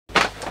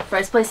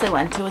First place I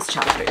went to was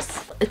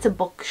Chapters. It's a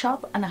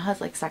bookshop and it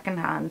has like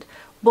secondhand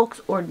books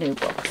or new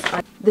books.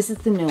 This is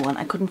the new one.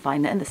 I couldn't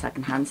find it in the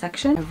secondhand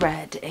section. I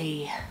read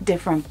a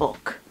different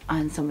book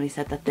and somebody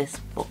said that this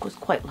book was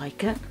quite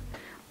like it,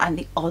 and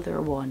the other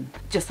one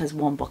just has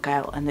one book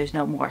out and there's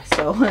no more,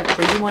 so I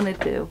really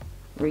wanted to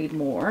read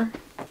more.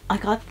 I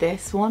got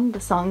this one, The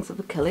Songs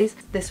of Achilles.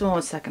 This one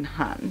was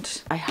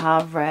secondhand. I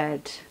have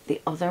read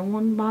the other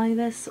one by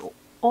this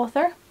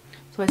author,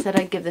 so I said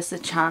I'd give this a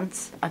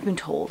chance. I've been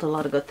told a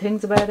lot of good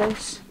things about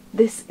it.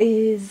 This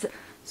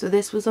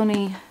was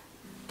only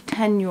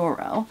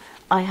 €10.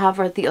 I have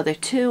read the other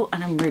two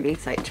and I'm really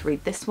excited to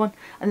read this one.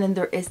 And then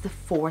there is the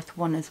fourth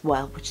one as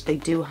well, which they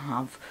do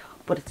have,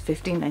 but it's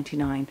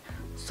 $15.99,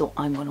 so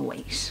I'm gonna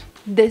wait.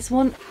 This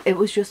one, it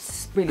was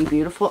just really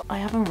beautiful. I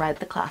haven't read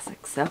the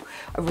classics, so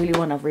I really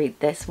want to read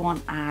this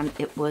one, and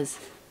it was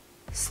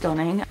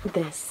stunning.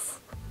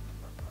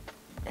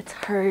 It's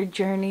her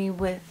journey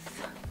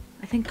with,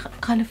 I think,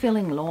 kind of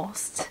feeling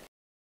lost